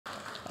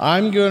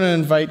I'm going to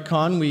invite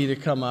Conway to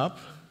come up.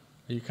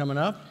 Are you coming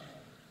up?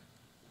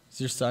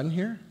 Is your son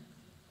here?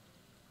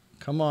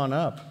 Come on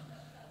up.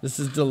 This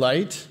is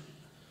Delight.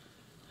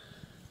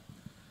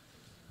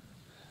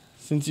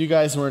 Since you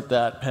guys weren't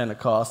that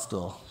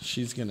Pentecostal,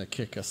 she's going to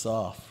kick us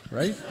off,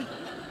 right?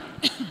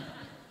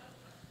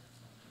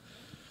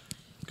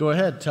 Go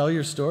ahead, tell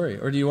your story.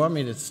 Or do you want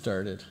me to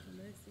start it?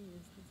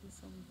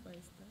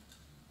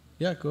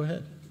 Yeah, go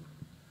ahead.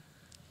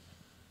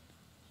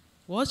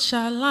 What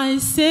shall I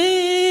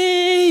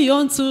say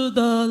unto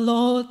the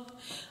Lord?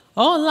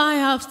 All I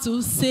have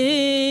to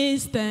say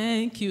is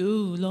thank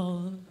you,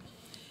 Lord.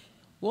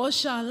 What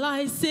shall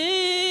I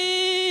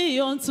say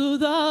unto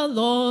the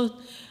Lord?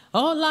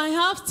 All I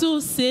have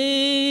to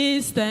say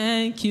is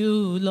thank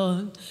you,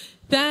 Lord.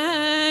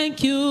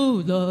 Thank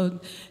you, Lord.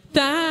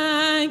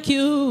 Thank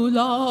you,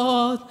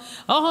 Lord.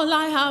 All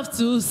I have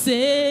to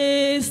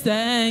say is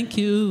thank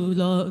you,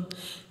 Lord.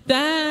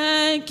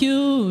 Thank you,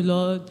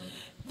 Lord.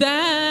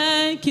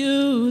 Thank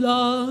you,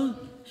 Lord.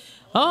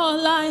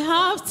 All I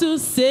have to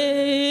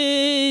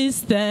say is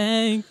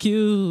thank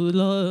you,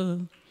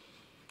 Lord.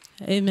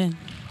 Amen.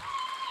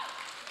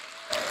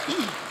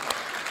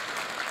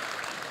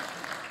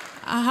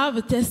 I have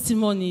a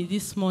testimony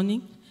this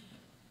morning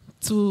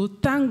to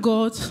thank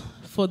God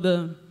for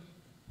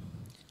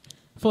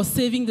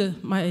saving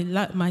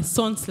my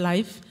son's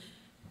life.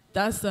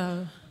 That's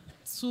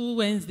 2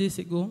 Wednesdays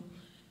ago.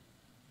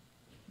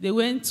 They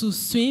went to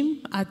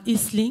swim at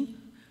Eastling.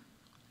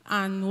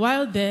 And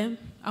while there,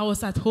 I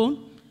was at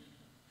home,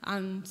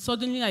 and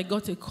suddenly I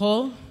got a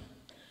call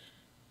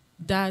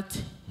that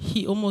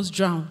he almost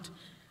drowned.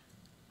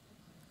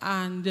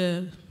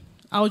 And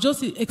I'll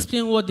just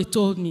explain what they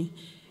told me.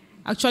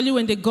 Actually,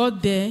 when they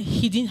got there,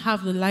 he didn't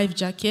have the life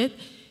jacket.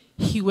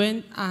 He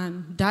went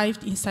and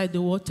dived inside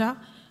the water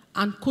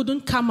and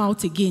couldn't come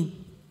out again.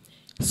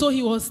 So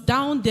he was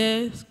down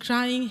there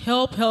crying,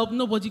 help, help.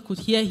 Nobody could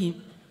hear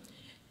him.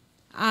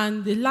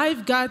 And the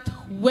lifeguard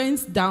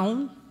went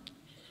down,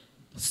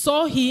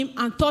 saw him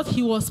and thought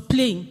he was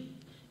playing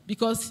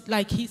because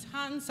like his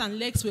hands and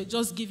legs were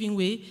just giving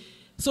way.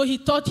 So he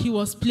thought he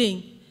was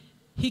playing.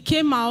 He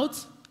came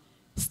out,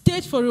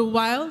 stayed for a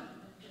while,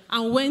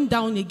 and went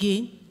down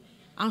again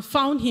and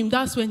found him.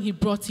 That's when he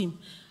brought him.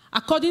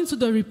 According to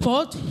the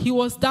report, he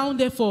was down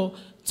there for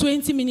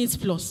 20 minutes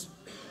plus.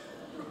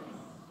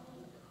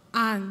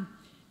 And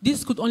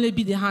this could only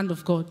be the hand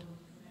of God.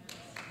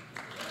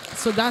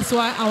 So that's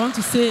why I want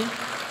to say,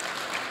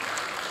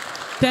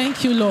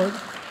 thank you, Lord.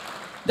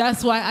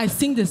 That's why I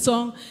sing the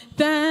song,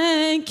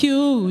 thank you,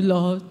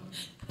 Lord.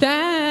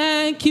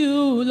 Thank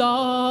you,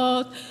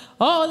 Lord.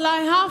 All I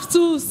have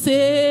to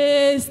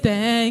say is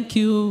thank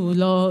you,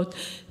 Lord.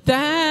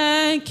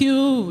 Thank you,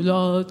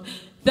 Lord.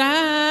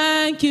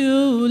 Thank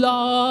you,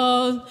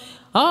 Lord.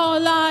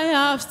 All I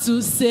have to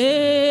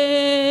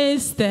say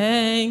is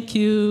thank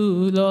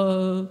you,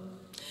 Lord.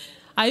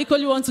 I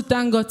equally want to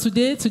thank God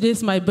today. Today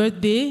is my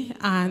birthday,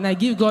 and I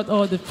give God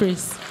all the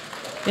praise.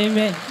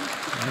 Amen.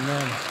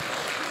 Amen.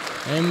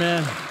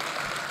 Amen.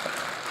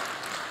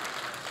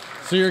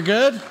 So you're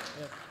good? Yep.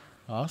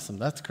 Awesome.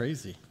 That's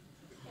crazy.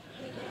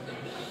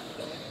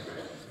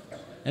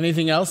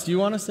 Anything else you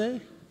want to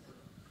say?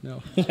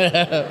 No.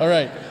 All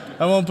right.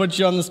 I won't put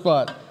you on the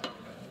spot.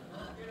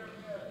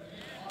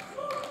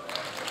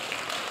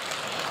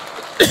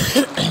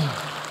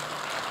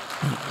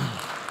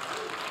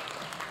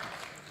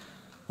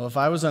 Well, if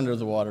I was under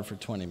the water for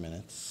 20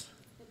 minutes,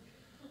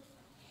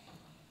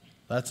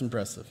 that's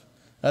impressive.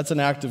 That's an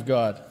act of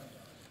God.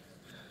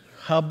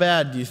 How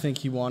bad do you think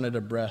he wanted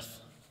a breath?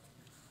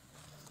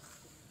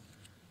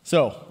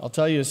 So, I'll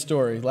tell you a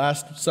story.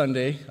 Last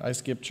Sunday, I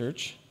skipped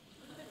church.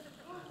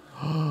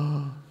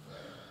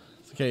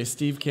 Okay,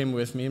 Steve came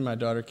with me, and my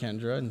daughter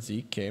Kendra and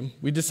Zeke came.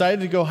 We decided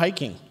to go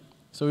hiking.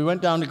 So we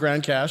went down to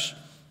Grand Cache,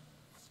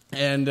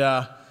 and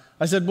I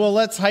said, well,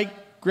 let's hike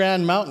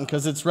Grand Mountain,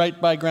 because it's right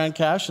by Grand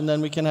Cache, and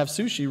then we can have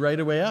sushi right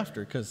away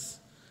after, because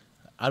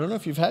I don't know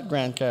if you've had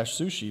Grand Cache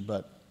sushi,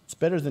 but it's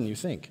better than you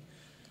think.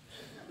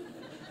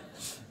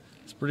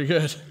 It's pretty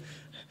good.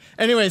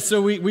 Anyway,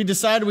 so we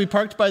decided, we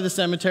parked by the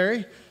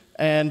cemetery,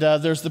 and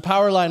there's the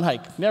power line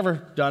hike.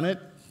 Never done it.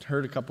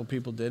 Heard a couple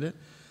people did it.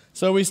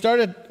 So we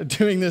started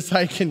doing this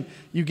hike, and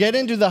you get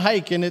into the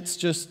hike, and it's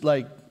just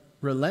like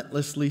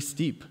relentlessly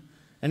steep.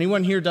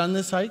 Anyone here done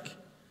this hike?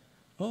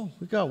 Oh,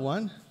 we got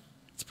one.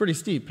 It's pretty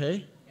steep,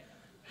 hey?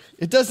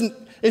 It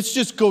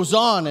just goes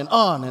on and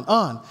on and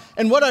on.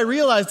 And what I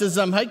realized as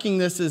I'm hiking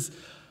this is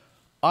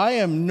I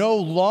am no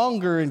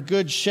longer in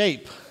good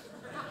shape.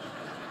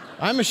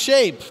 I'm a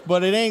shape,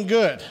 but it ain't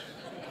good.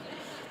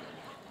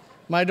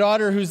 My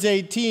daughter, who's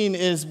 18,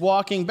 is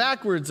walking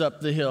backwards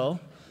up the hill,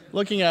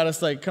 looking at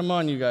us like, come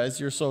on, you guys,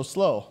 you're so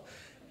slow.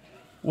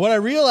 What I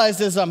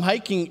realized as I'm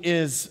hiking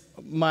is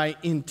my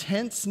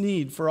intense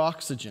need for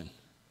oxygen.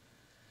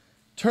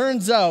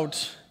 Turns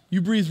out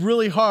you breathe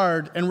really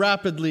hard and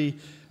rapidly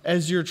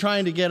as you're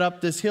trying to get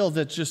up this hill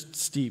that's just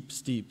steep,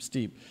 steep,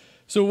 steep.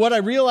 So what I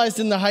realized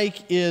in the hike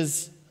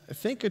is, I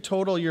think a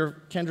total,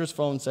 Kendra's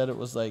phone said it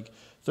was like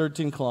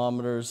 13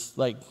 kilometers,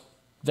 like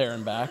there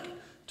and back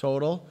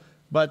total.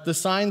 But the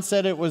sign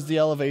said the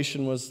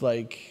elevation was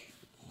like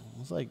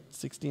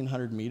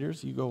 1,600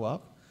 meters you go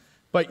up.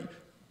 But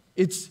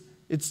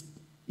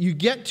you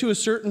get to a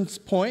certain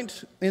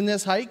point in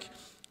this hike,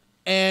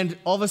 and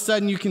all of a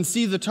sudden you can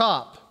see the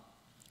top.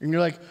 And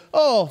you're like,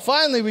 oh,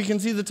 finally we can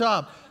see the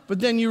top. But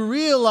then you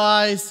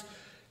realize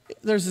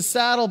there's a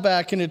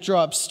saddleback and it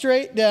drops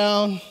straight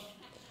down.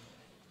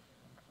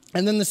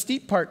 And then the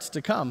steep part's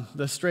to come,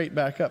 the straight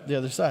back up the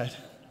other side.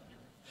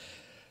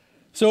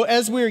 So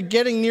as we were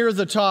getting near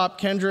the top,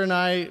 Kendra and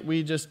I,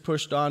 we just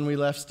pushed on. We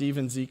left Steve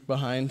and Zeke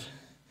behind.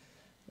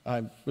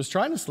 I was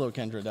trying to slow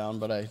Kendra down,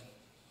 but I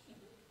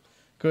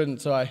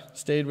couldn't, so I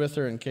stayed with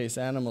her in case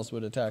animals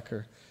would attack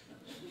her.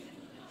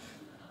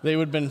 They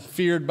would have been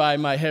feared by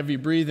my heavy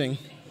breathing.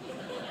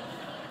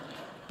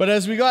 But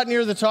as we got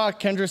near the top,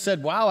 Kendra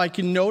said, wow, I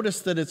can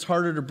notice that it's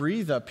harder to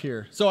breathe up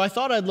here. So I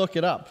thought I'd look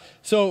it up.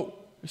 So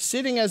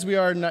sitting as we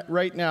are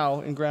right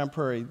now in Grand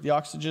Prairie, the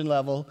oxygen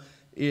level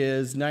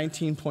is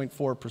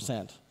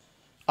 19.4%.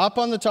 Up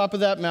on the top of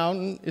that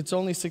mountain, it's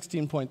only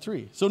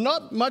 16.3. So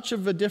not much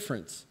of a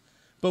difference.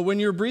 But when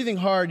you're breathing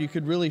hard, you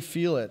could really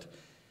feel it.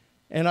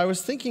 And I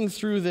was thinking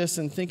through this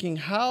and thinking,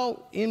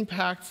 how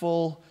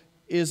impactful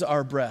is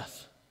our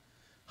breath?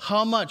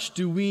 How much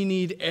do we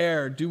need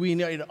air? Do we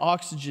need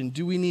oxygen?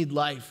 Do we need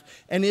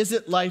life? And is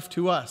it life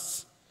to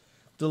us?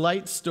 The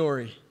light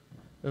story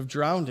of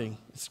drowning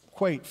is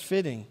quite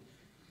fitting.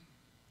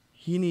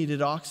 He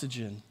needed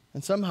oxygen,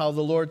 and somehow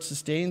the Lord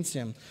sustains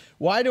him.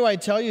 Why do I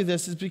tell you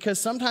this? Is because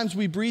sometimes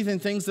we breathe in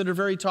things that are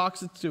very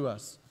toxic to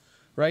us,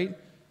 right?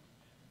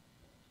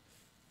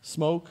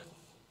 Smoke,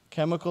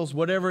 chemicals,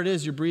 whatever it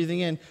is you're breathing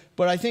in.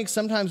 But I think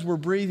sometimes we're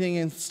breathing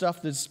in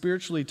stuff that's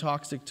spiritually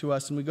toxic to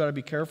us, and we've got to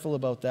be careful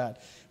about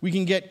that. We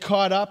can get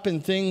caught up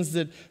in things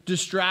that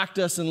distract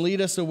us and lead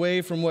us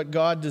away from what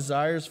God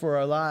desires for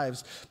our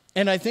lives.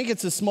 And I think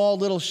it's a small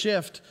little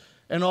shift,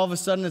 and all of a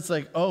sudden it's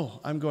like,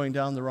 oh, I'm going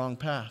down the wrong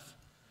path.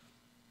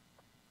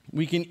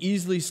 We can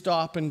easily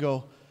stop and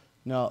go,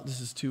 no, this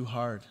is too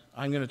hard.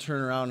 I'm going to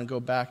turn around and go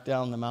back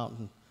down the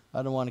mountain.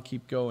 I don't want to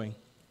keep going.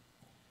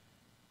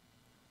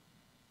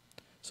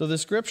 So the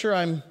scripture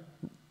I'm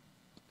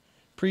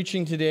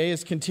preaching today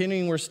is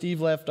continuing where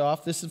Steve left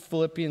off. This is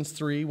Philippians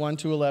 3, 1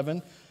 to 11.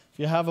 If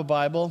you have a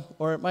Bible,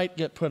 or it might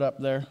get put up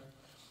there.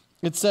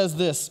 It says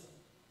this.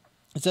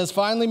 It says,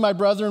 finally, my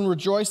brethren,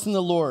 rejoice in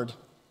the Lord.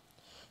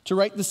 To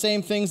write the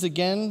same things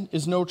again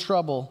is no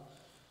trouble,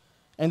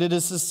 and it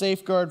is a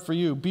safeguard for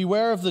you.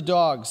 Beware of the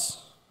dogs.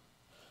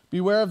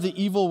 Beware of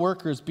the evil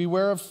workers.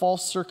 Beware of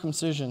false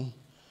circumcision.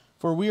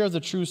 For we are the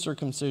true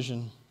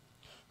circumcision,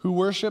 who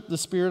worship the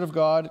Spirit of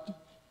God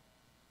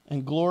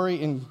and glory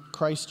in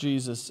Christ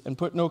Jesus, and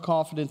put no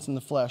confidence in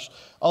the flesh.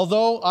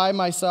 Although I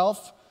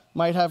myself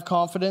might have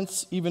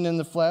confidence even in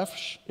the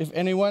flesh, if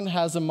anyone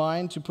has a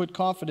mind to put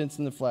confidence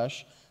in the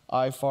flesh,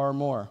 I far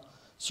more.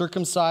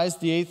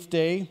 Circumcised the 8th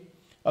day,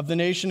 of the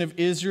nation of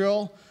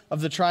Israel, of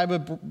the tribe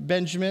of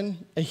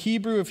Benjamin, a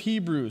Hebrew of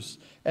Hebrews,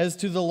 as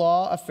to the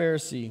law, a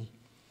Pharisee,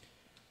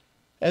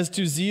 as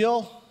to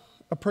zeal,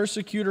 a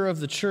persecutor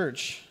of the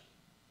church,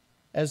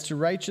 as to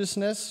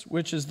righteousness,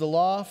 which is the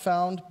law,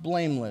 found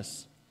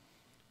blameless.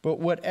 But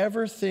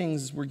whatever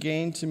things were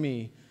gained to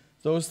me,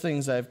 those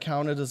things I have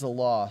counted as a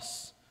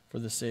loss for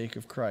the sake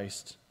of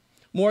Christ.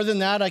 More than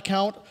that, I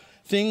count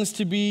things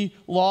to be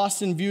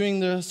lost in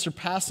viewing the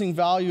surpassing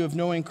value of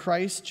knowing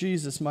Christ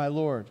Jesus my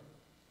Lord,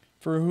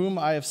 for whom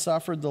I have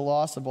suffered the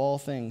loss of all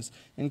things,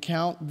 and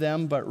count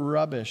them but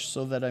rubbish,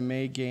 so that I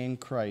may gain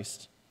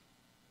Christ,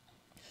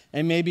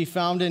 and may be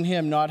found in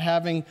him, not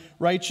having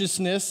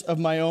righteousness of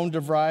my own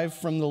derived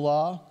from the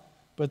law,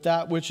 but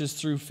that which is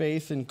through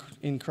faith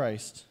in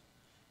Christ,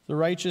 the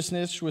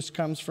righteousness which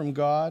comes from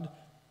God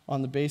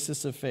on the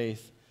basis of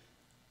faith,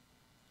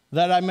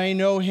 that I may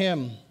know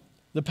him,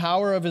 the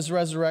power of his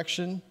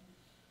resurrection,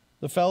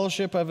 the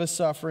fellowship of his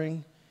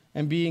suffering,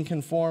 and being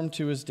conformed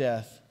to his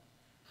death,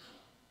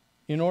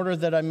 in order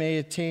that I may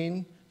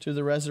attain to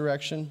the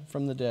resurrection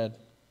from the dead.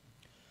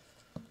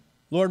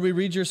 Lord, we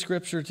read your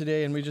scripture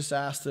today, and we just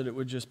ask that it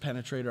would just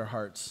penetrate our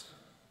hearts.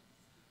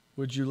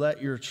 Would you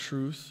let your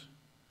truth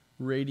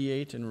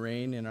radiate and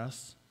reign in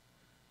us?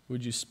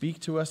 Would you speak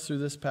to us through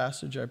this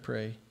passage, I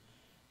pray.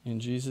 In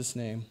Jesus'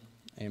 name,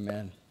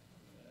 amen.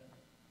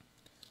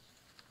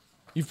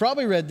 You've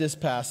probably read this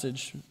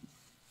passage,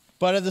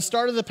 but at the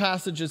start of the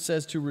passage it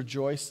says to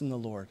rejoice in the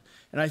Lord.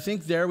 And I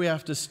think there we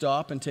have to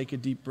stop and take a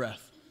deep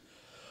breath.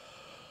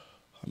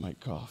 I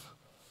might cough.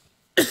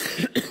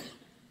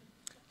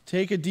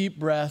 Take a deep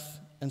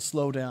breath and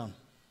slow down.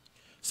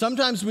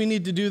 Sometimes we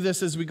need to do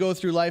this as we go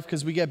through life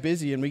because we get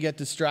busy and we get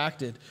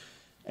distracted.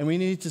 And we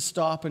need to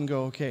stop and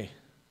go, okay,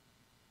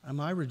 am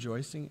I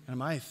rejoicing?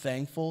 Am I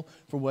thankful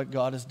for what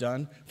God has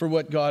done, for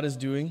what God is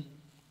doing?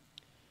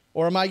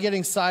 Or am I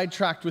getting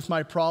sidetracked with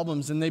my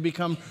problems and they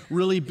become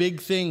really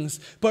big things?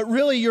 But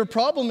really, your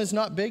problem is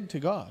not big to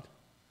God.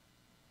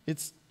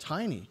 It's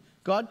tiny.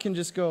 God can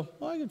just go,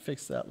 well, I can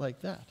fix that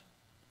like that.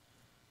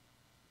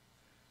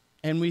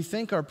 And we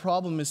think our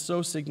problem is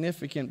so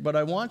significant, but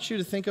I want you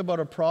to think about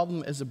a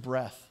problem as a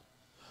breath.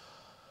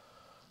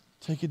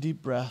 Take a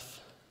deep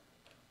breath.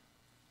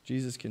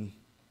 Jesus can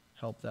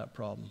help that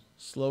problem.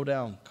 Slow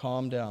down,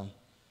 calm down.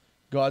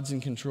 God's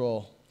in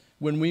control.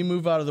 When we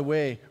move out of the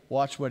way,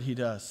 watch what he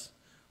does.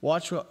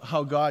 Watch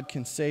how God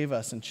can save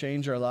us and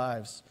change our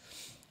lives.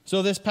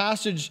 So this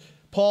passage,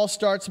 Paul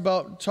starts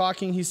about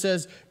talking, he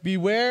says,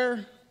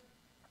 beware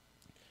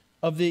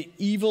of the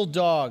evil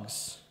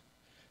dogs.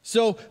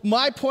 So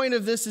my point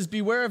of this is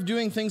beware of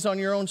doing things on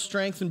your own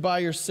strength and by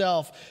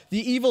yourself.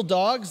 The evil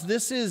dogs,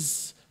 this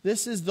is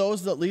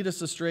those that lead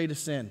us astray to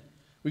sin.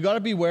 We got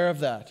to beware of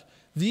that.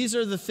 These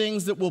are the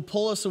things that will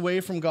pull us away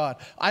from God.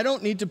 I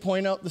don't need to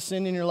point out the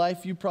sin in your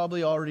life. You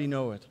probably already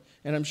know it.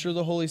 And I'm sure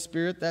the Holy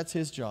Spirit, that's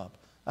his job.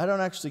 I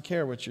don't actually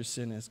care what your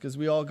sin is because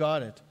we all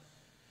got it.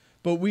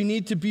 But we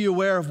need to be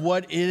aware of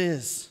what it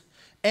is.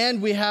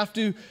 And we have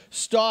to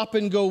stop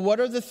and go, what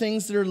are the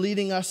things that are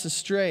leading us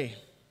astray?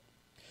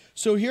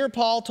 So here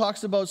Paul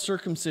talks about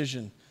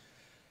circumcision.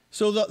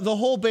 So the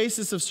whole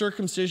basis of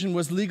circumcision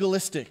was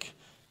legalistic.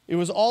 It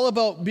was all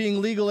about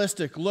being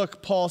legalistic.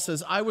 Look, Paul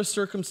says, I was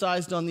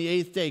circumcised on the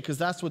 8th day because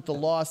that's what the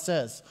law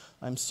says.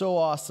 I'm so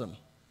awesome,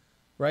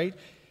 right?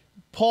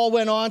 Paul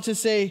went on to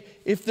say,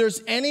 if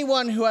there's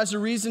anyone who has a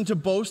reason to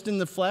boast in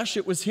the flesh,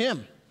 it was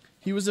him.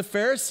 He was a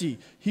Pharisee.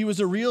 He was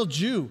a real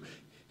Jew.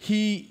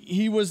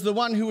 He was the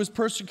one who was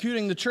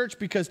persecuting the church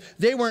because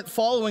they weren't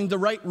following the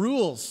right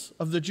rules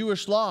of the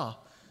Jewish law.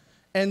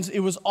 And it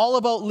was all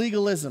about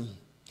legalism.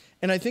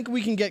 And I think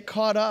we can get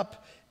caught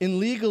up in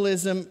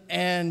legalism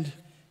and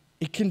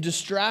it can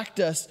distract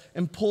us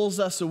and pulls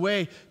us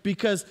away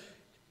because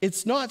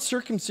it's not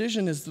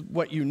circumcision is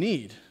what you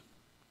need.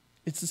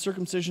 It's the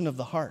circumcision of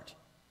the heart,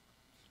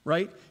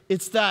 right?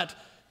 It's that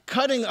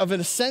cutting of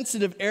a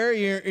sensitive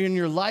area in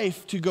your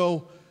life to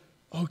go,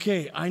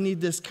 okay, I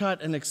need this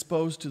cut and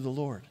exposed to the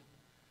Lord.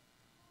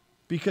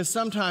 Because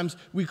sometimes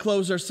we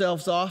close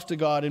ourselves off to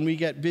God and we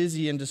get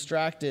busy and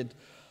distracted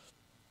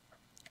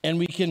and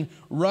we can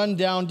run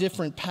down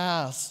different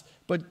paths.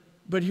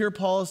 But here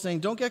Paul is saying,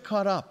 don't get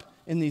caught up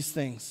in these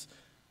things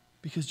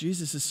because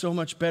Jesus is so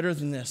much better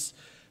than this.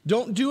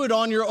 Don't do it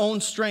on your own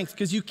strength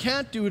because you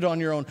can't do it on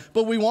your own.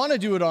 But we want to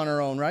do it on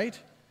our own, right?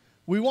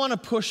 We want to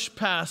push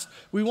past.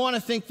 We want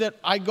to think that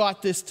I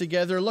got this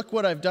together. Look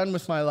what I've done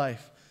with my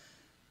life.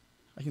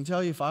 I can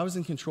tell you if I was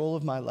in control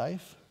of my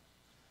life,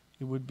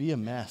 it would be a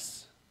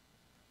mess.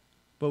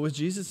 But with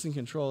Jesus in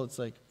control, it's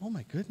like, oh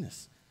my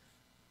goodness,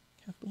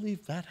 I can't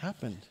believe that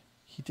happened.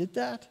 He did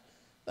that?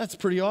 That's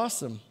pretty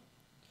awesome.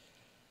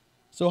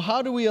 So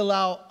how do we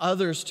allow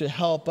others to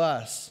help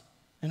us?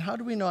 And how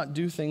do we not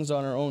do things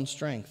on our own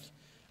strength?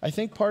 I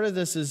think part of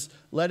this is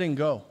letting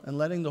go and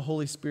letting the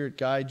Holy Spirit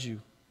guide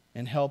you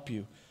and help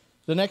you.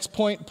 The next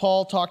point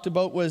Paul talked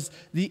about was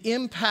the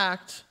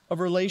impact of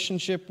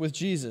relationship with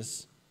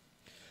Jesus.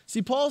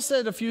 See, Paul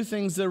said a few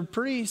things that are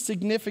pretty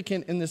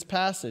significant in this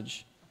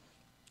passage.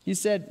 He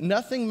said,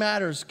 nothing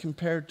matters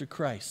compared to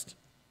Christ.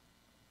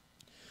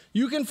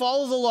 You can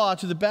follow the law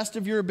to the best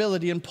of your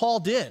ability, and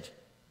Paul did.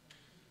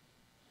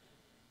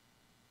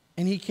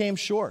 And he came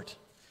short.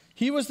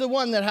 He was the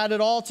one that had it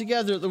all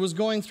together, that was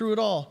going through it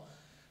all.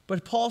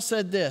 But Paul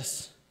said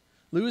this,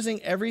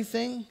 losing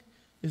everything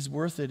is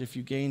worth it if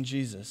you gain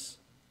Jesus.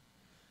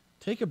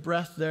 Take a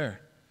breath there.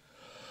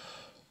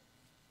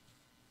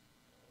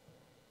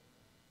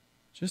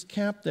 Just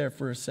camp there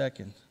for a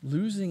second.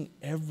 Losing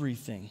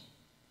everything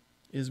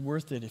is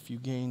worth it if you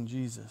gain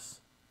Jesus.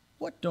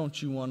 What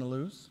don't you want to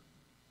lose?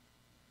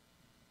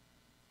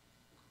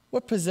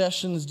 What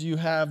possessions do you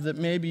have that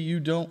maybe you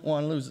don't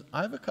want to lose?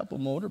 I have a couple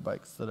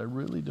motorbikes that I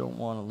really don't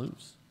want to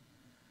lose.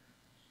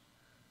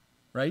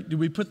 Right? Do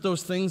we put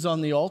those things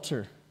on the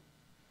altar?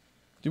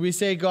 Do we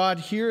say, God,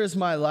 here is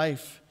my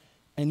life,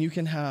 and you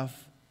can have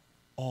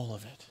all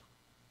of it?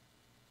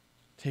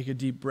 Take a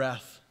deep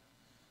breath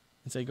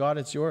and say, God,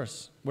 it's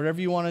yours. Whatever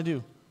you want to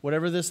do,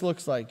 whatever this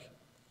looks like.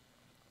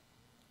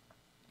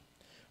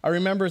 I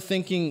remember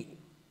thinking,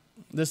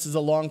 this is a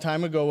long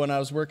time ago when I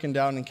was working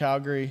down in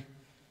Calgary.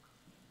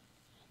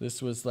 This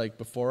was like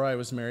before I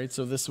was married,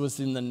 so this was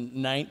in the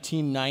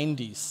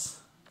 1990s.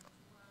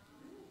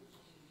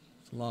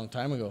 It's a long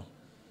time ago.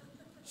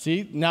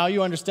 See, now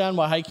you understand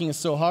why hiking is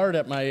so hard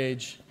at my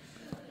age.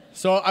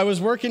 So I was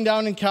working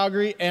down in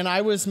Calgary, and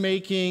I was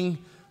making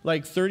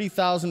like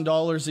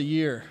 $30,000 a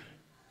year.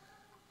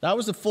 That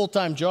was a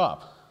full-time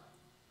job.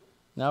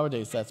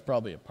 Nowadays, that's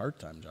probably a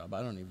part-time job.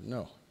 I don't even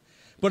know.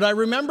 But I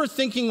remember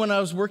thinking when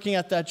I was working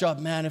at that job,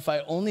 man, if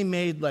I only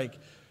made like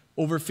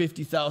over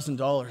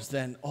 $50,000,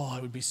 then, oh,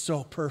 it would be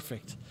so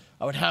perfect.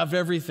 I would have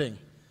everything.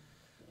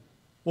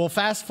 Well,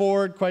 fast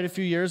forward quite a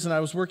few years, and I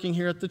was working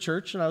here at the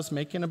church, and I was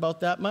making about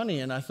that money,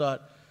 and I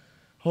thought,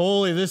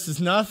 holy, this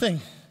is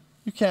nothing.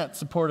 You can't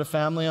support a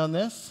family on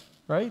this,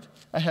 right?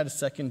 I had a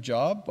second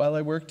job while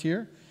I worked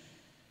here.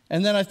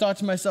 And then I thought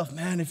to myself,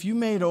 man, if you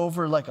made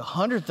over like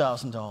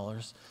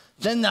 $100,000,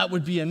 then that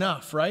would be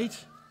enough, right?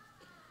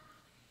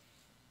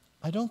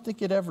 I don't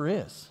think it ever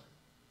is.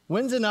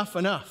 When's enough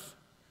enough?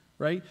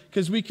 Right?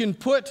 Because we can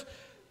put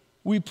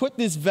we put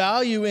this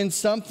value in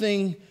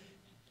something,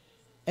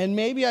 and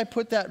maybe I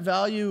put that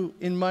value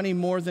in money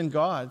more than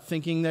God,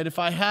 thinking that if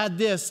I had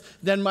this,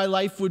 then my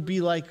life would be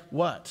like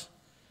what?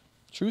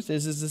 Truth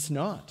is it's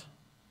not,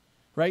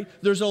 right?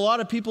 There's a lot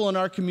of people in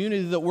our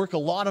community that work a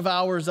lot of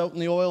hours out in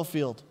the oil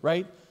field,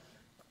 right?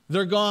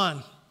 They're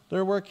gone.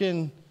 They're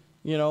working,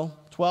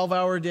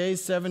 12-hour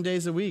days, 7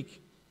 days a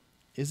week.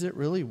 Is it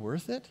really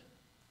worth it?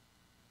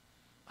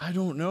 I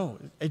don't know.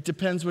 It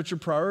depends what your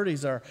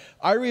priorities are.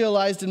 I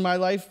realized in my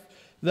life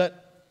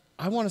that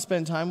I want to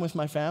spend time with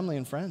my family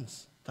and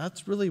friends.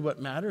 That's really what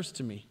matters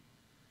to me,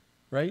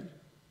 right?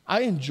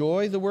 I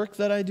enjoy the work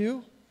that I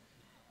do,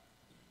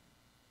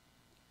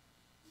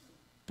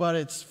 but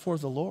it's for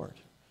the Lord.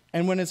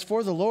 And when it's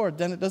for the Lord,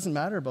 then it doesn't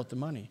matter about the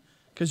money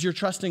because you're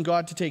trusting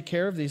God to take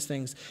care of these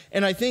things.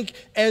 And I think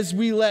as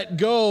we let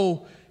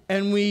go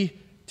and we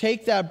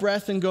take that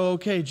breath and go,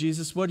 okay,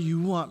 Jesus, what do you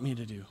want me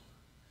to do?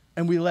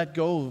 And we let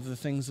go of the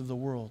things of the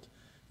world.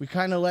 We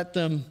kind of let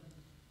them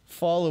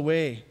fall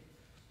away.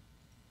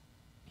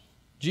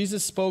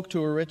 Jesus spoke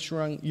to a rich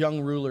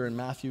young ruler in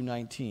Matthew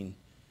 19.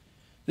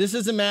 This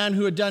is a man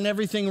who had done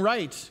everything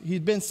right.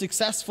 He'd been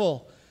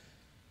successful.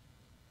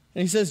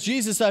 And he says,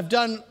 Jesus, I've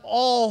done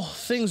all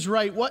things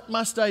right. What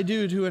must I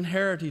do to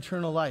inherit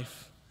eternal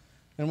life?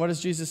 And what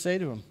does Jesus say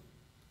to him?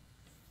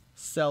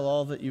 Sell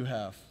all that you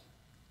have.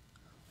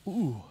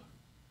 Ooh,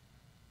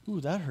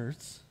 that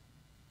hurts.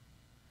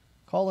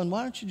 Colin,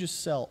 why don't you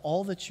just sell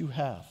all that you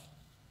have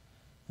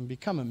and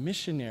become a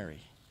missionary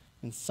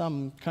in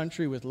some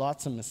country with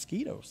lots of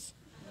mosquitoes?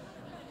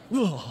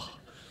 Ugh,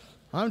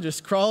 I'm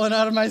just crawling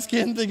out of my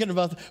skin thinking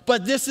about that.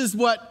 But this is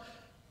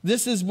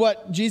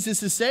what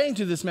Jesus is saying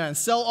to this man.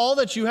 Sell all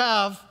that you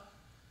have.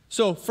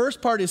 So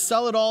first part is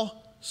sell it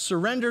all,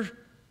 surrender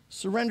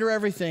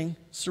everything,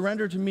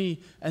 surrender to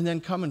me, and then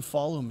come and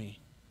follow me.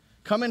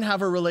 Come and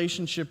have a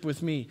relationship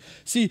with me.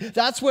 See,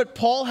 that's what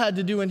Paul had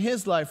to do in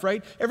his life,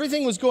 right?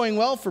 Everything was going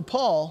well for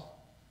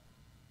Paul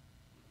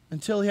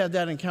until he had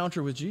that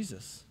encounter with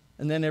Jesus.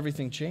 And then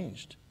everything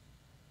changed.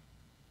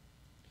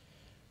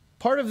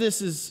 Part of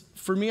this is,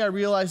 for me, I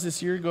realized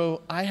this year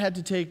ago, I had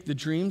to take the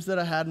dreams that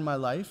I had in my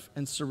life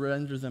and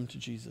surrender them to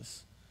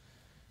Jesus.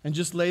 And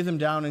just lay them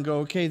down and go,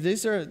 okay,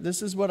 this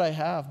is what I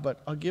have,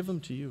 but I'll give them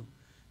to you.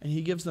 And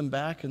he gives them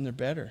back and they're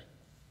better.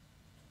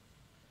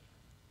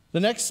 The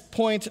next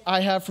point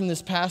I have from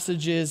this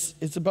passage is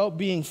it's about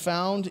being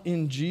found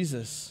in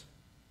Jesus.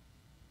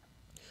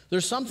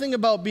 There's something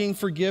about being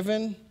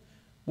forgiven,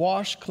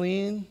 washed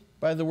clean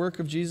by the work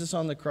of Jesus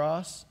on the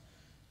cross,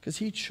 because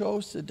he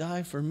chose to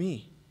die for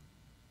me,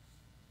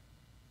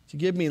 to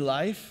give me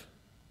life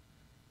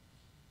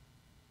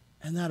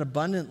and that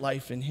abundant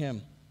life in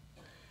him.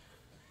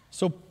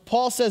 So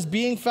Paul says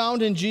being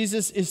found in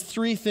Jesus is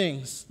three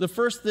things. The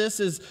first, this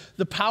is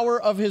the power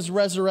of his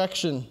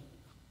resurrection.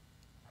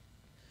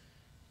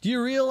 Do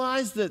you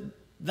realize that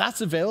that's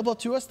available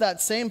to us?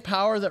 That same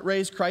power that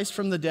raised Christ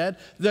from the dead,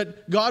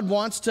 that God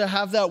wants to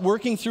have that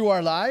working through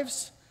our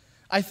lives?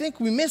 I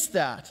think we miss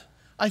that.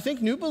 I think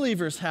new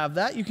believers have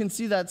that. You can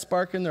see that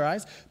spark in their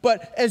eyes.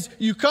 But as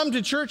you come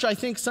to church, I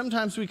think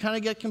sometimes we kind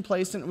of get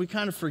complacent and we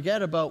kind of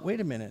forget about, wait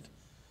a minute,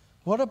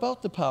 what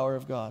about the power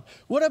of God?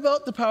 What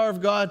about the power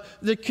of God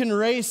that can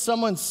raise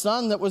someone's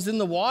son that was in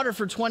the water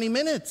for 20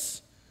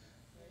 minutes?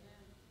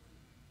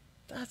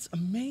 That's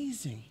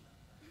amazing.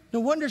 No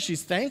wonder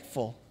she's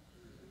thankful.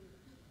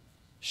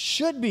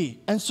 Should be,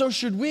 and so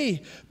should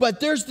we.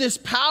 But there's this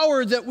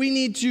power that we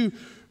need to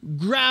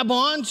grab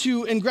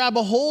onto and grab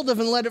a hold of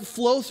and let it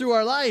flow through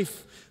our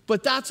life.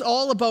 But that's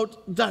all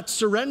about that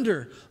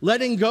surrender,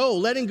 letting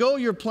go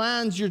your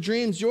plans, your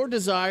dreams, your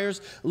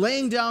desires,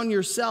 laying down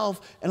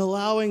yourself and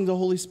allowing the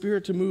Holy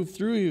Spirit to move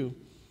through you.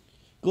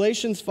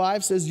 Galatians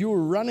 5 says, you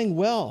were running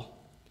well.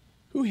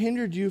 Who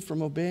hindered you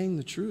from obeying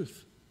the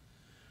truth?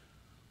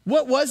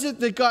 What was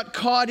it that got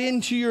caught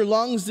into your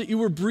lungs that you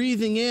were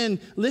breathing in,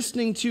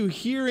 listening to,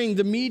 hearing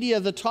the media,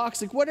 the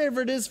toxic,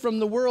 whatever it is from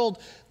the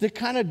world that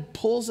kind of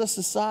pulls us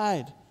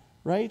aside,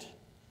 right?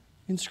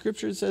 In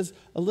Scripture it says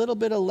a little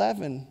bit of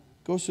leaven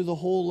goes through the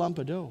whole lump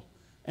of dough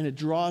and it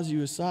draws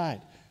you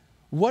aside.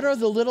 What are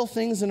the little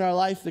things in our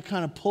life that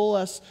kind of pull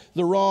us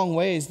the wrong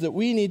ways that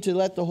we need to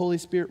let the Holy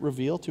Spirit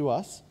reveal to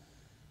us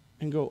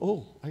and go,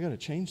 oh, I got to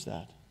change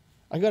that.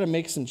 I got to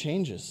make some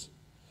changes.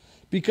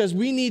 Because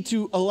we need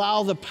to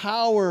allow the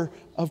power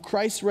of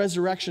Christ's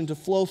resurrection to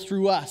flow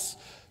through us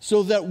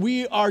so that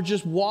we are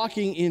just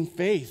walking in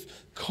faith,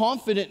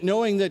 confident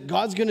knowing that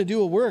God's going to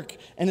do a work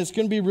and it's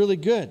going to be really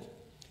good.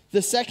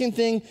 The second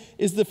thing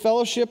is the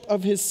fellowship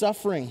of his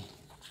suffering.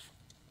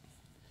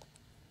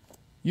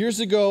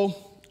 Years ago,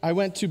 I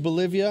went to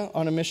Bolivia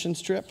on a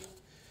missions trip.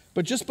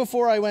 But just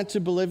before I went to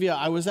Bolivia,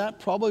 I was at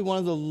probably one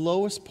of the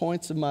lowest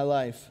points of my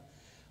life.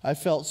 I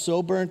felt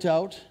so burnt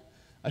out.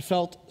 I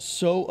felt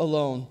so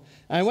alone.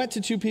 I went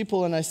to two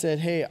people and I said,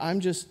 hey, I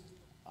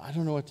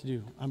don't know what to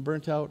do. I'm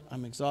burnt out.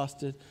 I'm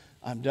exhausted.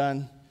 I'm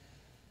done.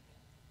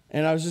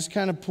 And I was just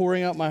kind of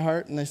pouring out my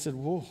heart and I said,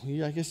 whoa,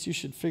 I guess you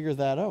should figure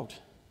that out.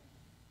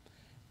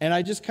 And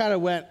I just kind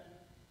of went,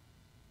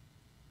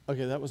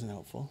 okay, that wasn't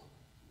helpful.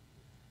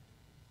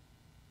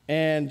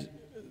 And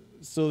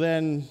so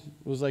then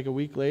it was like a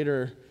week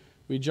later,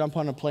 we jump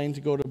on a plane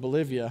to go to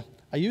Bolivia.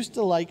 I used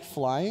to like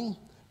flying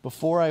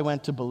before I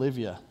went to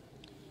Bolivia.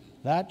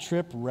 That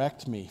trip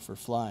wrecked me for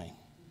flying.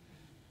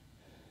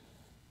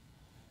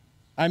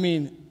 I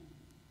mean,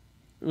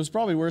 it was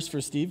probably worse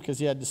for Steve because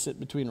he had to sit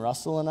between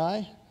Russell and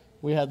I.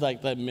 We had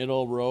like that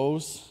middle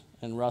rows,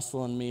 and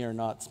Russell and me are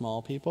not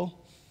small people.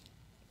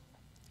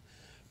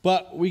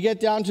 But we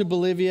get down to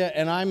Bolivia,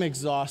 and I'm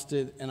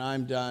exhausted, and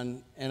I'm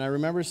done. And I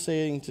remember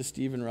saying to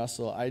Steve and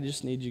Russell, I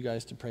just need you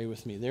guys to pray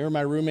with me. They were my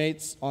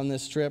roommates on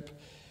this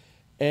trip,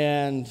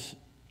 and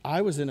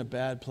I was in a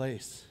bad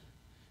place.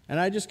 And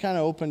I just kind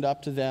of opened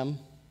up to them.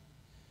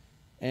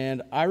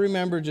 And I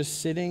remember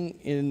just sitting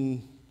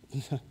in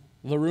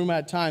the room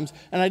at times.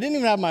 And I didn't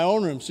even have my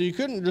own room, so you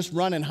couldn't just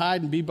run and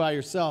hide and be by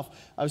yourself.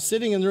 I was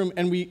sitting in the room,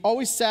 and we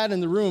always sat in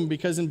the room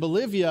because in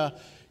Bolivia,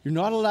 you're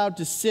not allowed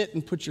to sit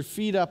and put your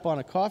feet up on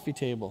a coffee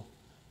table.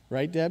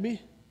 Right, Debbie?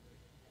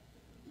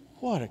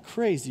 What a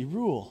crazy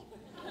rule.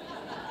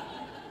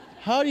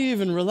 How do you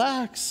even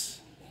relax?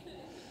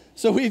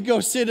 So we'd go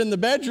sit in the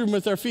bedroom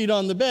with our feet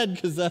on the bed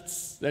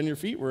because then your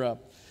feet were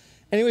up.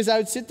 Anyways, I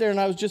would sit there and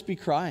I would just be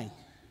crying.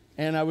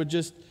 And I was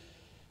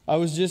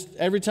just,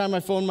 every time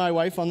I phoned my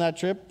wife on that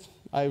trip,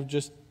 I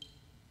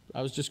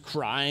was just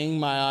crying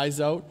my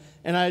eyes out.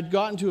 And I had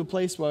gotten to a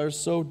place where I was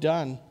so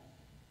done.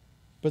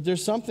 But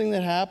there's something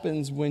that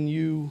happens when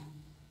you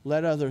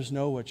let others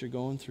know what you're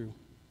going through,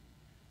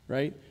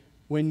 right?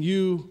 When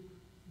you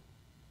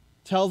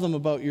tell them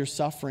about your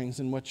sufferings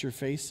and what you're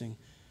facing,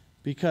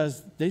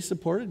 because they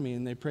supported me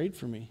and they prayed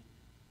for me.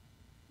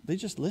 They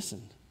just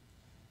listened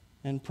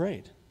and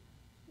prayed.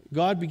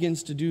 God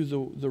begins to do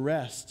the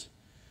rest.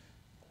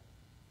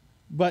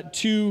 But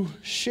to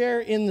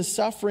share in the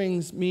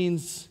sufferings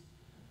means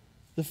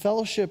the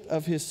fellowship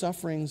of his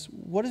sufferings.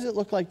 What does it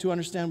look like to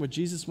understand what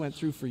Jesus went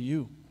through for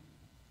you?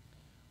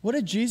 What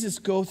did Jesus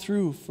go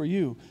through for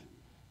you?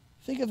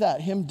 Think of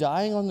that, him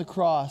dying on the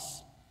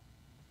cross,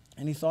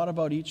 and he thought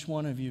about each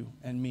one of you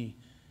and me.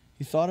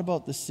 He thought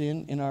about the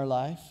sin in our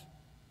life,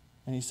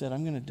 and he said,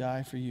 I'm going to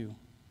die for you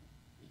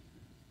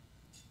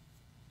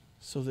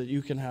so that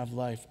you can have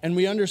life. And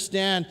we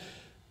understand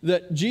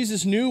that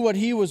Jesus knew what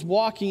he was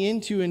walking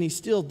into, and he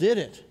still did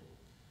it.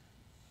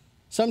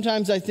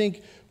 Sometimes I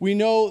think we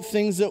know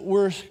things that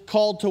we're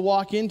called to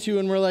walk into,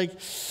 and we're like,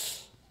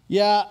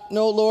 yeah,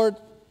 no, Lord,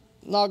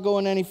 not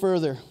going any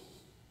further.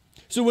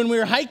 So when we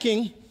were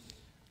hiking,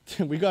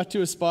 we got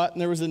to a spot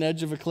and there was an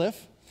edge of a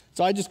cliff.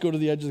 So I just go to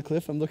the edge of the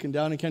cliff. I'm looking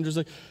down and Kendra's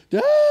like,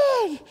 Dad!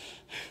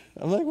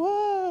 I'm like,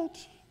 what?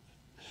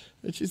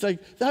 And she's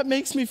like, that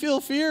makes me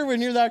feel fear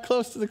when you're that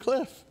close to the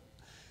cliff.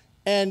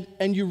 And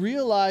you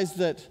realize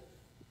that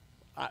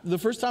the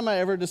first time I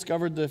ever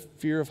discovered the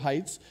fear of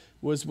heights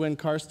was when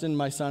Karsten,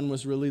 my son,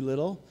 was really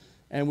little.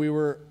 And we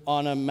were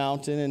on a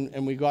mountain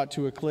and we got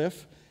to a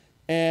cliff.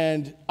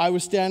 And I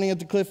was standing at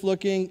the cliff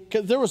looking,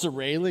 because there was a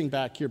railing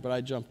back here, but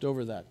I jumped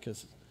over that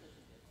because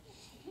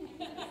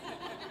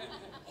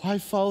why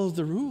follow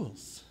the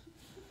rules?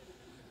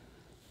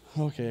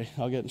 Okay,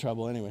 I'll get in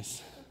trouble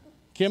anyways.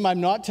 Kim,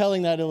 I'm not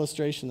telling that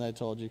illustration that I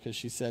told you because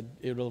she said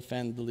it will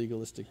offend the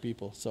legalistic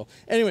people. So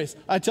anyways,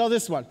 I tell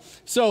this one.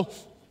 So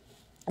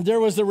there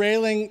was the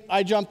railing.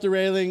 I jumped the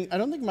railing. I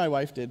don't think my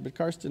wife did, but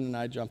Karsten and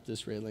I jumped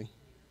this railing.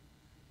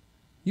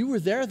 You were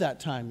there that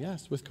time,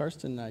 yes, with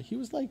Karsten and I. He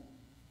was like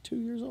 2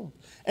 years old.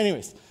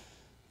 Anyways,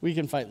 we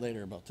can fight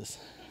later about this.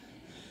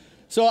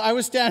 So I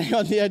was standing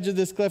on the edge of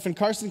this cliff, and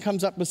Karsten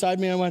comes up beside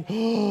me, and I went,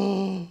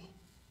 oh,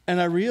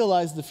 and I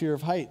realized the fear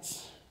of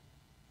heights,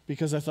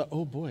 because I thought,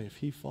 oh boy, if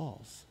he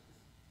falls.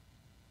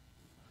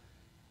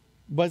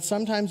 But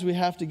sometimes we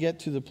have to get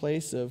to the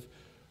place of,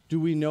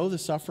 do we know the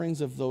sufferings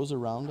of those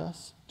around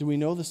us? Do we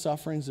know the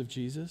sufferings of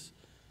Jesus?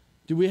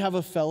 Do we have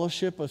a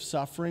fellowship of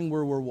suffering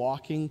where we're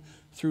walking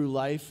through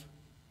life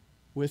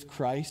with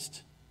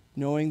Christ,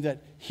 knowing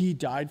that he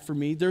died for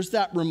me? There's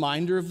that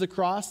reminder of the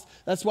cross.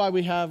 That's why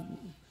we have,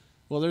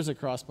 well, there's a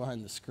cross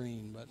behind the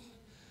screen, but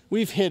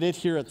we've hid it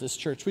here at this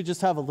church. We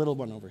just have a little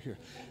one over here.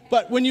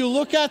 But when you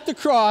look at the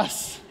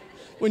cross,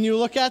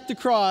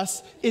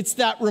 it's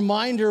that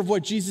reminder of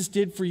what Jesus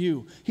did for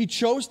you. He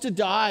chose to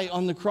die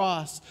on the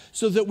cross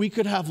so that we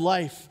could have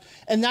life.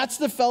 And that's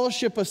the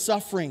fellowship of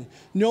suffering,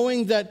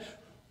 knowing that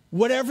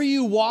whatever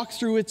you walk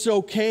through, it's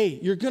okay.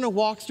 You're going to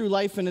walk through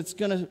life and it's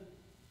going to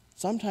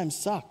sometimes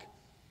suck.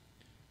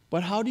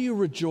 But how do you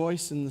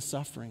rejoice in the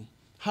suffering?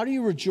 How do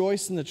you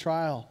rejoice in the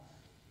trial?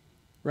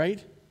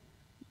 Right?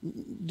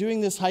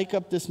 Doing this hike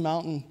up this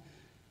mountain,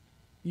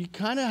 you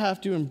kind of have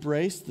to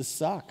embrace the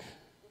suck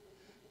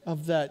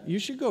of that. You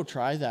should go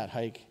try that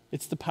hike.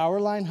 It's the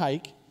Powerline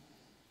hike.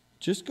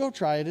 Just go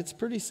try it. It's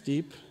pretty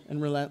steep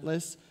and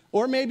relentless.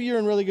 Or maybe you're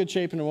in really good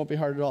shape and it won't be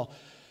hard at all.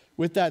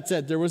 With that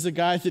said, there was a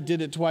guy that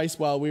did it twice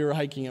while we were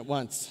hiking it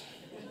once.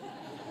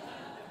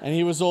 And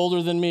he was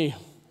older than me.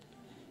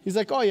 He's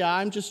like, oh yeah,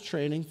 I'm just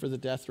training for the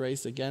death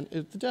race again.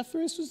 The death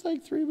race was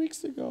like 3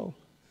 weeks ago.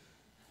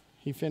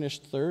 He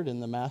finished third in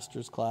the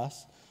master's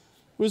class.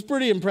 It was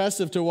pretty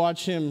impressive to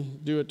watch him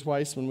do it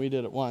twice when we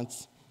did it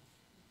once.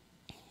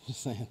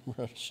 Just saying,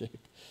 we're out of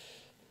shape.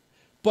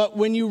 But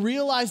when you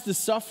realize the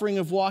suffering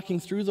of walking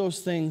through those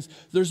things,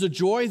 there's a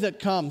joy that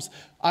comes.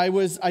 I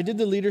did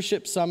the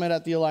leadership summit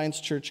at the Alliance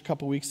Church a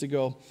couple weeks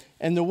ago,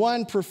 and the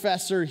one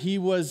professor, he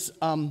was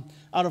out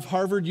of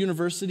Harvard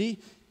University.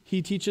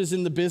 He teaches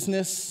in the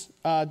business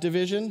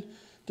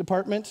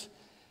department.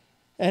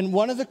 And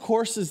one of the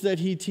courses that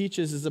he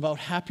teaches is about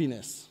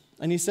happiness.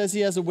 And he says he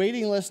has a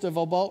waiting list of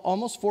about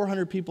almost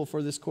 400 people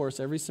for this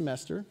course every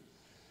semester.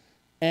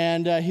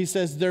 And he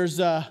says there's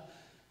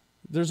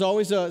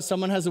always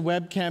someone has a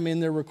webcam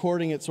in there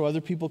recording it so other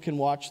people can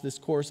watch this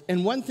course.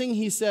 And one thing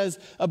he says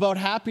about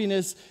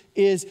happiness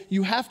is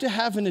you have to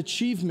have an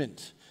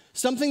achievement,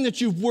 something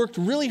that you've worked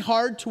really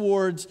hard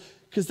towards,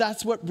 because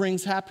that's what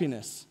brings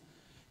happiness,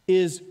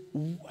 is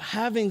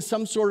having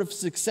some sort of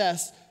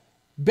success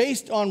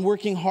based on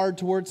working hard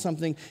towards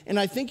something. And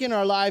I think in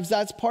our lives,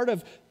 that's part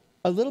of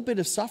a little bit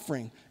of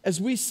suffering. As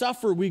we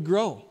suffer, we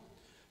grow.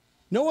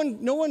 No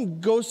one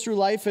goes through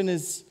life and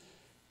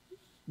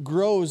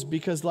grows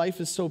because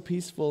life is so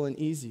peaceful and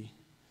easy.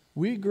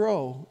 We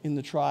grow in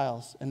the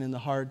trials and in the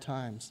hard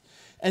times.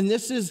 And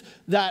this is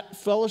that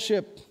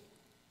fellowship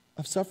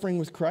of suffering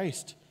with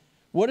Christ.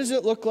 What does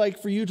it look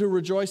like for you to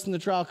rejoice in the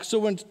trial? So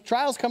when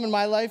trials come in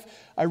my life,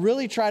 I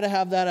really try to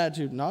have that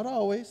attitude. Not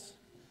always,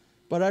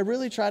 but I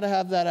really try to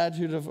have that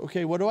attitude of,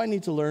 okay, what do I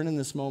need to learn in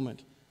this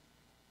moment?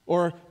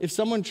 Or if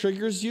someone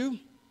triggers you,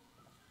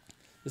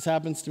 this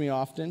happens to me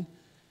often,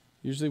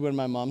 usually when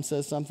my mom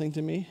says something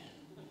to me,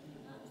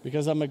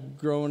 because I'm a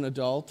grown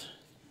adult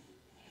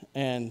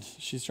and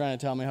she's trying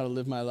to tell me how to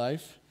live my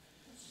life.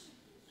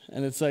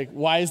 And it's like,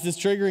 why is this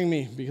triggering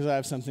me? Because I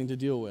have something to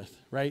deal with,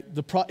 right?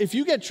 If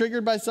you get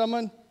triggered by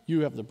someone,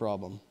 you have the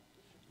problem.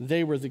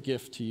 They were the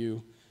gift to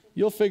you.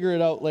 You'll figure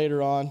it out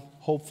later on,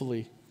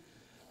 hopefully.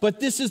 But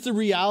this is the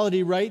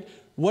reality, right?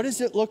 What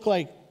does it look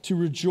like to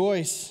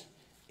rejoice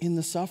in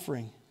the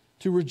suffering,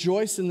 to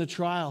rejoice in the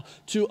trial,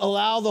 to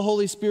allow the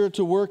Holy Spirit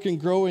to work and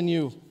grow in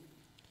you?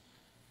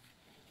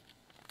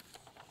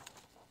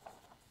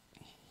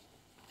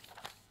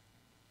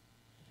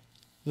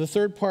 The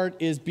third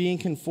part is being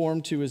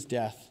conformed to his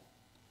death.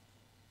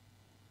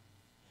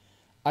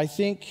 I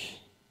think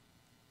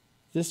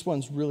this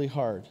one's really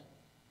hard.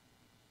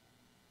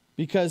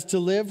 Because to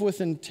live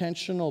with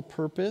intentional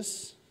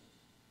purpose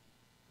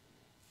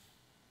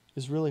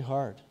is really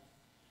hard.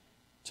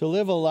 To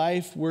live a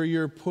life where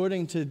you're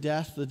putting to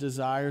death the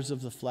desires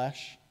of the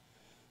flesh,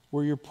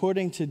 where you're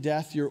putting to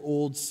death your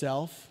old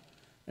self,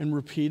 and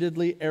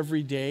repeatedly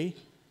every day,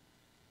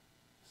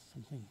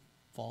 something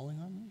falling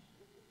on me?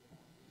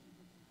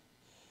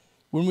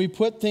 When we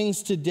put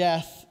things to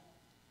death,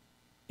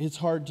 it's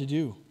hard to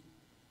do.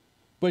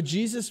 But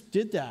Jesus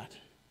did that.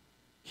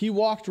 He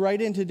walked right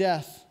into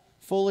death,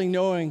 fully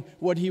knowing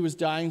what he was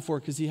dying for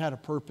because he had a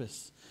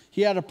purpose.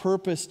 He had a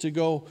purpose to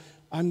go,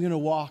 I'm going to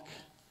walk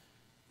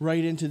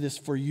right into this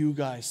for you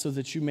guys so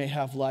that you may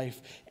have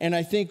life. And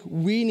I think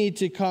we need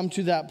to come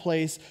to that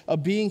place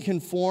of being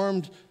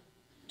conformed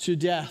to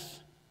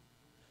death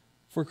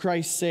for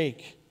Christ's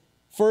sake.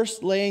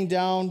 First, laying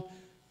down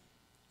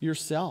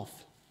yourself.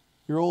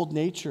 Your old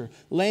nature,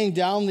 laying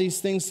down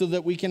these things so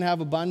that we can have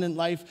abundant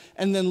life,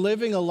 and then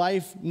living a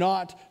life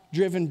not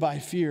driven by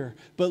fear,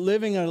 but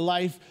living a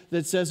life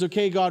that says,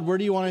 okay, God, where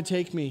do you want to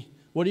take me?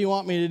 What do you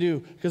want me to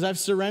do? Because I've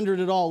surrendered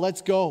it all.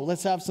 Let's go.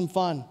 Let's have some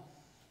fun.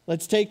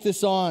 Let's take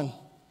this on.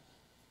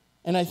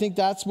 And I think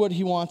that's what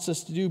he wants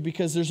us to do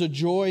because there's a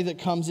joy that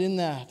comes in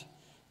that,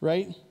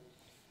 right?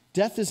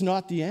 Death is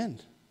not the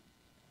end.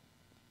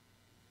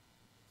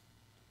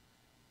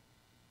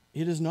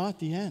 It is not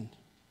the end.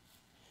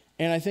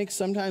 And I think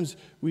sometimes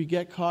we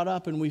get caught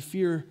up and we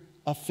fear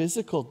a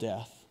physical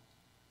death.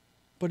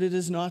 But it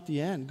is not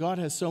the end. God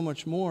has so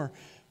much more.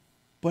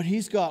 But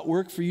he's got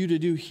work for you to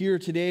do here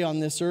today on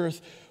this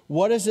earth.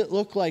 What does it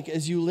look like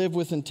as you live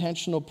with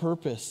intentional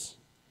purpose?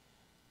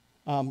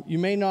 You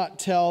may not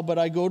tell, but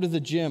I go to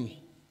the gym.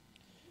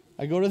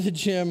 I go to the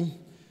gym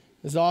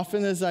as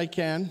often as I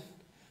can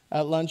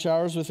at lunch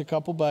hours with a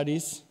couple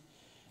buddies.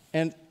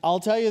 And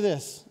I'll tell you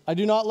this, I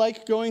do not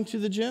like going to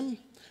the gym.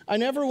 I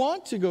never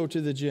want to go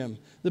to the gym.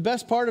 The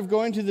best part of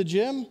going to the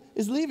gym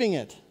is leaving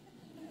it.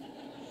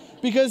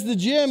 Because the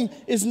gym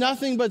is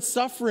nothing but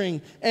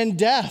suffering and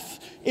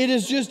death. It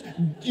is just,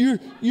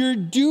 you're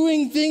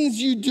doing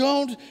things you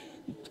don't,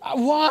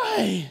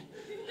 why?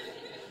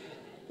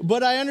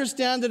 But I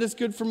understand that it's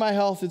good for my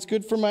health. It's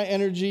good for my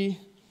energy.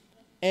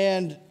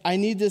 And I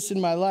need this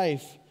in my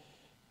life.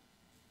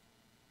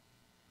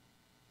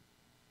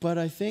 But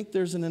I think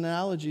there's an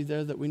analogy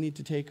there that we need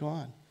to take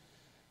on.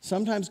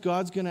 Sometimes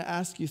God's going to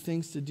ask you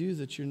things to do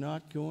that you're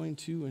not going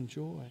to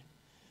enjoy.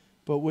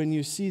 But when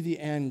you see the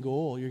end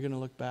goal, you're going to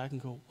look back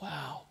and go,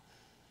 wow,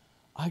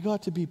 I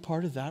got to be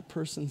part of that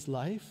person's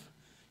life.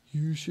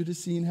 You should have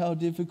seen how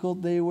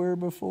difficult they were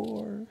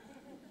before.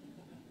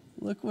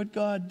 Look what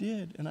God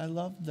did, and I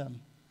loved them,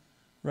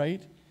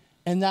 right?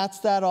 And that's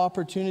that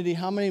opportunity.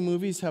 How many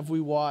movies have we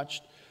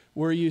watched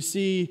where you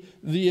see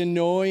the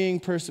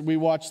annoying person? We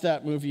watched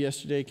that movie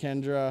yesterday,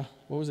 Kendra.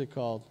 What was it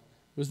called?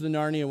 It was the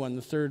Narnia one,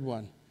 the third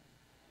one.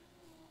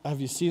 Have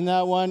you seen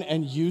that one?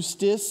 And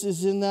Eustace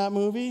is in that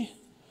movie.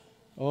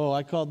 Oh,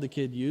 I called the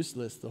kid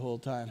useless the whole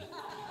time.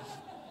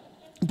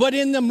 But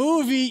in the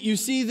movie, you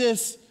see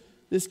this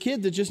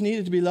kid that just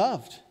needed to be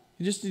loved.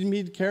 He just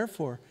needed care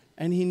for.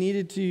 And he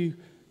needed to,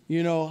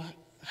 in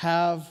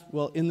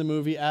the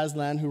movie,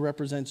 Aslan, who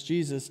represents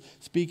Jesus,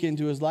 speak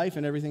into his life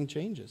and everything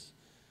changes.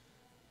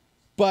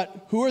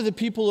 But who are the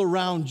people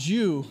around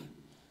you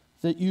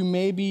that you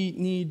maybe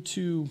need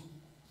to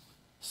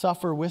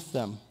suffer with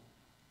them?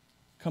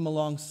 Come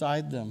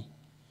alongside them.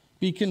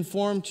 Be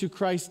conformed to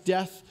Christ's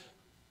death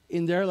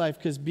in their life,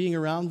 because being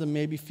around them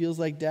maybe feels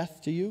like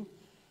death to you.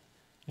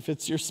 If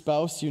it's your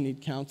spouse, you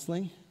need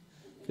counseling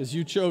because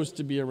you chose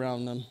to be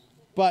around them.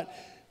 But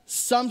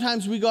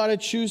sometimes we got to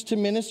choose to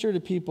minister to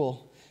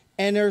people.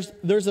 And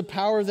there's a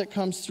power that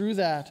comes through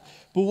that.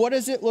 But what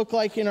does it look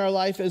like in our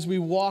life as we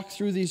walk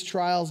through these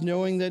trials,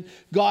 knowing that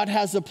God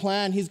has a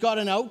plan, He's got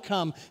an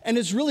outcome, and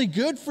it's really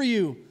good for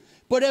you?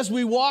 But as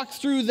we walk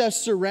through the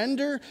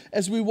surrender,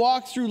 as we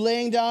walk through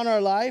laying down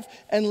our life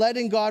and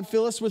letting God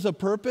fill us with a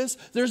purpose,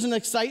 there's an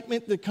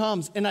excitement that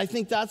comes. And I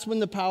think that's when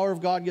the power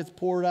of God gets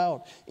poured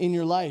out in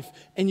your life.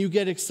 And you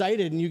get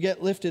excited and you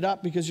get lifted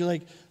up because you're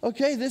like,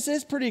 okay, this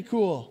is pretty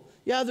cool.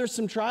 Yeah, there's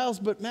some trials,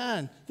 but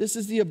man, this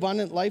is the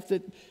abundant life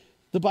that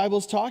the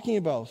Bible's talking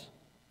about.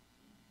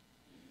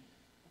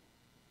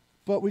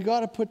 But we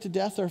got to put to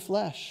death our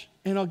flesh.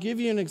 And I'll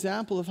give you an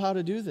example of how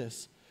to do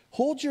this.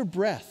 Hold your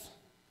breath.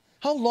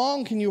 How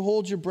long can you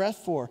hold your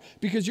breath for?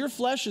 Because your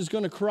flesh is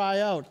going to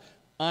cry out,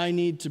 I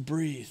need to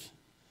breathe.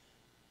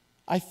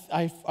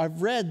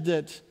 I've read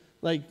that,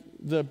 like,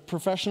 the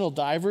professional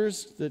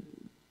divers that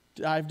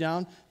dive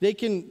down, they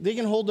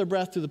can hold their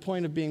breath to the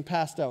point of being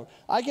passed out.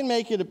 I can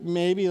make it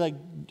maybe like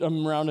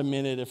around a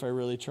minute if I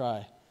really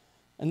try.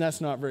 And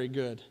that's not very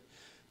good.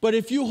 But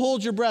if you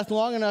hold your breath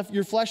long enough,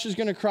 your flesh is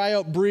going to cry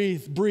out,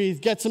 breathe, breathe,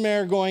 get some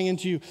air going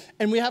into you.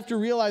 And we have to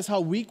realize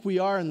how weak we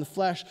are in the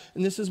flesh,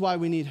 and this is why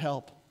we need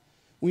help.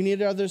 We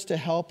need others to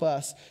help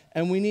us,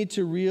 and we need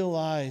to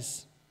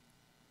realize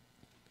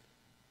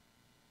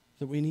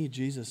that we need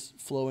Jesus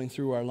flowing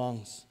through our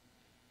lungs.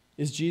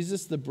 Is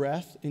Jesus the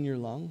breath in your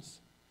lungs?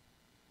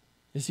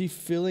 Is He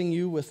filling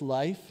you with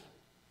life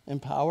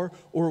and power,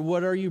 or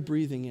what are you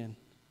breathing in?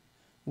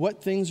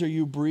 What things are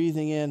you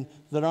breathing in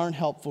that aren't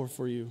helpful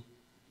for you?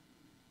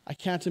 I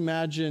can't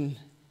imagine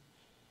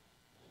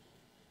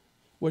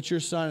what your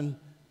son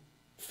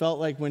felt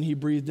like when he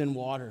breathed in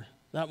water.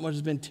 That must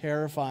have been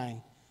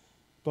terrifying.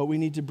 But we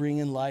need to bring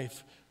in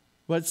life.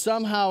 But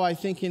somehow, I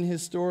think in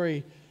his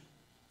story,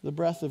 the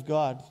breath of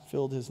God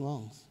filled his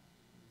lungs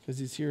because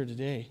He's here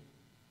today.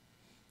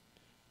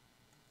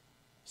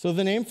 So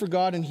the name for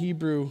God in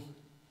Hebrew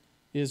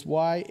is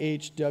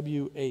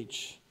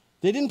YHWH.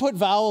 They didn't put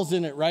vowels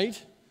in it,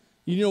 right?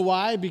 You know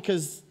why?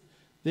 Because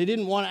they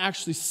didn't want to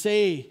actually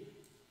say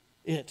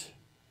it.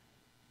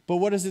 But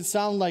what does it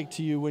sound like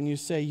to you when you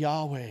say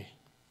Yahweh?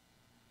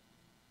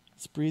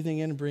 It's breathing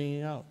in and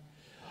bringing out.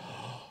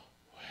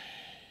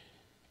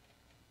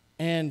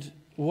 And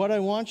what I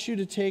want you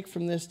to take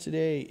from this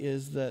today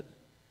is that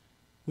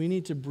we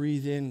need to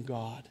breathe in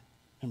God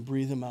and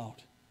breathe Him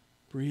out.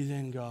 Breathe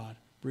in God,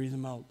 breathe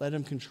Him out. Let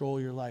Him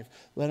control your life.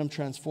 Let Him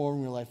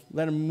transform your life.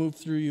 Let Him move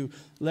through you.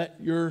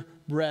 Let your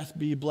breath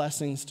be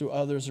blessings to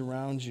others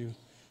around you.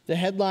 The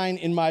headline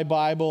in my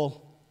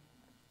Bible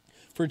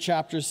for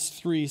chapter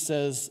 3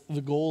 says,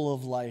 the goal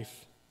of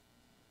life.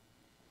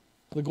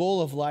 The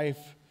goal of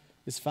life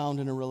is found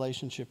in a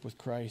relationship with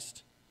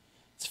Christ.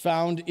 It's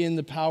found in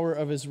the power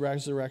of His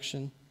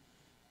resurrection,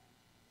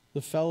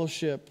 the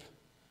fellowship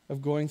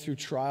of going through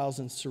trials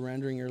and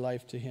surrendering your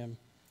life to Him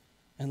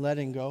and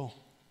letting go,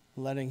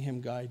 letting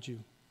Him guide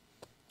you.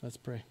 Let's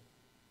pray.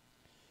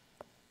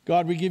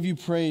 God, we give You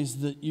praise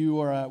that You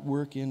are at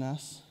work in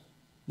us,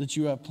 that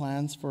You have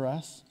plans for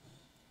us.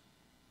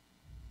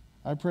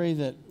 I pray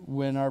that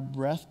when our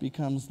breath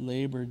becomes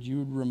labored, You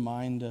would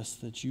remind us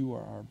that You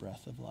are our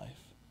breath of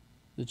life,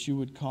 that You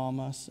would calm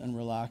us and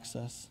relax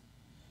us,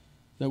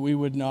 that we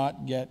would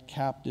not get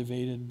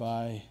captivated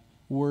by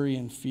worry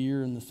and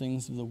fear and the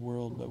things of the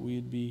world, but we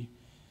would be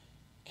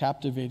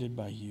captivated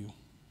by You.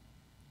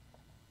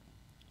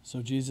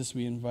 So, Jesus,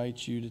 we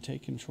invite You to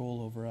take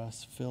control over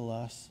us, fill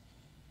us,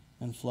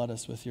 and flood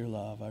us with Your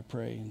love. I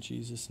pray in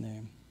Jesus'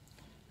 name.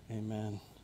 Amen.